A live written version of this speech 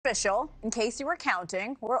official. In case you were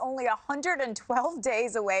counting, we're only 112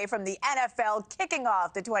 days away from the NFL kicking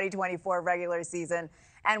off the 2024 regular season.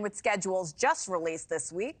 And with schedules just released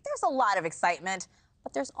this week, there's a lot of excitement,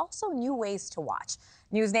 but there's also new ways to watch.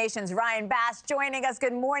 NewsNation's Ryan Bass joining us.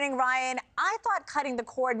 Good morning, Ryan. I thought cutting the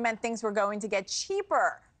cord meant things were going to get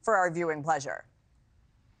cheaper for our viewing pleasure.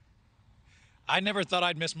 I never thought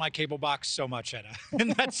I'd miss my cable box so much, Henna.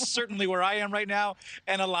 And that's certainly where I am right now,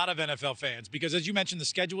 and a lot of NFL fans. Because as you mentioned, the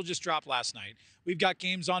schedule just dropped last night. We've got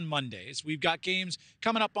games on Mondays. We've got games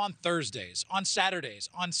coming up on Thursdays, on Saturdays,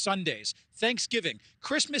 on Sundays, Thanksgiving,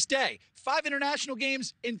 Christmas Day, 5 international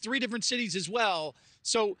games in 3 different cities as well.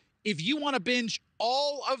 So if you want to binge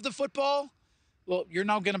all of the football, well, you're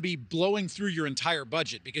now going to be blowing through your entire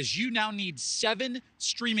budget because you now need 7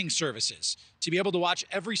 streaming services to be able to watch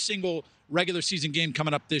every single regular season game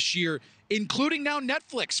coming up this year, including now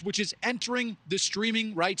Netflix, which is entering the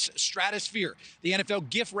streaming rights stratosphere. The NFL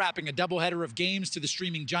gift wrapping a doubleheader of games to the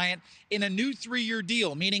streaming giant in a new 3-year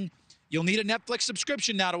deal, meaning you'll need a Netflix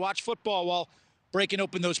subscription now to watch football while breaking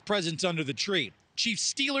open those presents under the tree.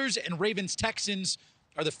 Chiefs Steelers and Ravens Texans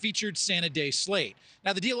are the featured Santa Day slate.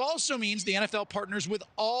 Now, the deal also means the NFL partners with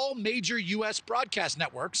all major U.S. broadcast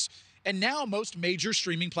networks and now most major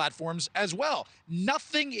streaming platforms as well.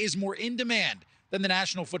 Nothing is more in demand than the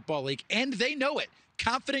National Football League, and they know it.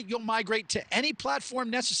 Confident you'll migrate to any platform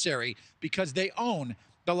necessary because they own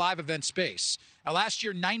the live event space. Now, last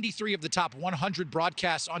year, 93 of the top 100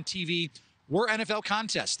 broadcasts on TV were NFL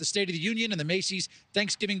contests. The State of the Union and the Macy's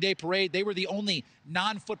Thanksgiving Day Parade, they were the only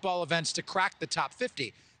non-football events to crack the top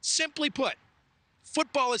 50. Simply put,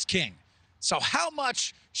 football is king. So how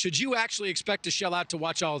much should you actually expect to shell out to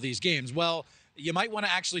watch all of these games? Well, you might want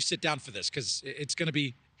to actually sit down for this because it's going to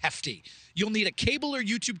be hefty. You'll need a cable or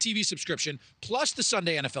YouTube TV subscription plus the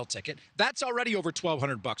Sunday NFL ticket. That's already over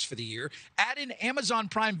 $1,200 for the year. Add in Amazon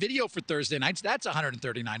Prime Video for Thursday nights. That's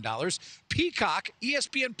 $139. Peacock,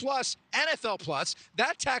 ESPN Plus, NFL Plus.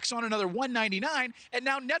 That tacks on another $199. And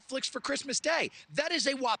now Netflix for Christmas Day. That is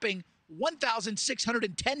a whopping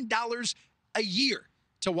 $1,610 a year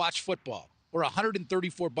to watch football, or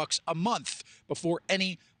 $134 a month before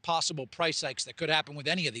any possible price hikes that could happen with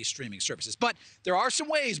any of these streaming services. But there are some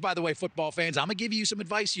ways, by the way, football fans, I'm going to give you some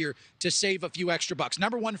advice here to save a few extra bucks.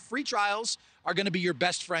 Number one, free trials are going to be your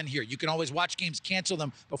best friend here. You can always watch games, cancel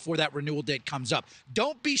them before that renewal date comes up.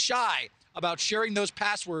 Don't be shy about sharing those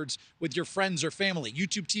passwords with your friends or family.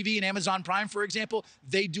 YouTube TV and Amazon Prime, for example,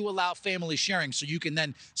 they do allow family sharing, so you can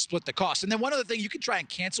then split the cost. And then one other thing, you can try and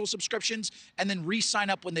cancel subscriptions and then re-sign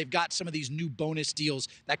up when they've got some of these new bonus deals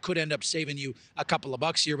that could end up saving you a couple of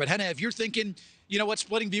bucks here. But Henna, if you're thinking, you know what,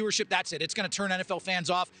 splitting viewership, that's it, it's going to turn NFL fans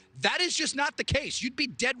off, that is just not the case. You'd be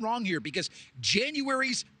dead wrong here because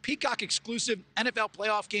January's Peacock exclusive NFL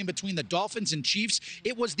playoff game between the Dolphins and Chiefs,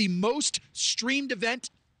 it was the most streamed event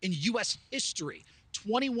in U.S. history.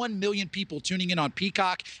 21 million people tuning in on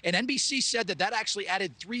Peacock, and NBC said that actually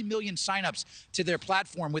added 3 million signups to their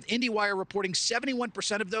platform, with IndieWire reporting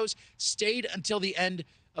 71% of those stayed until the end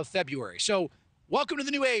of February. So welcome to the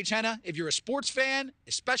new age, Henna. If you're a sports fan,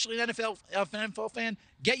 especially an NFL fan,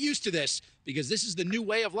 get used to this because this is the new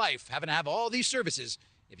way of life, having to have all these services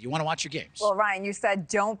if you want to watch your games. Well, Ryan, you said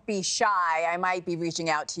don't be shy. I might be reaching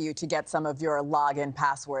out to you to get some of your login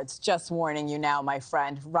passwords. Just warning you now, my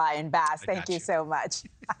friend. Ryan Bass, thank you so much.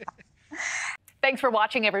 Thanks for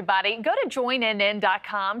watching, everybody. Go to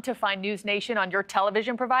joinnn.com to find NewsNation on your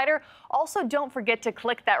television provider. Also, don't forget to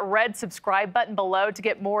click that red subscribe button below to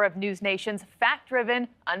get more of NewsNation's fact-driven,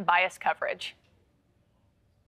 unbiased coverage.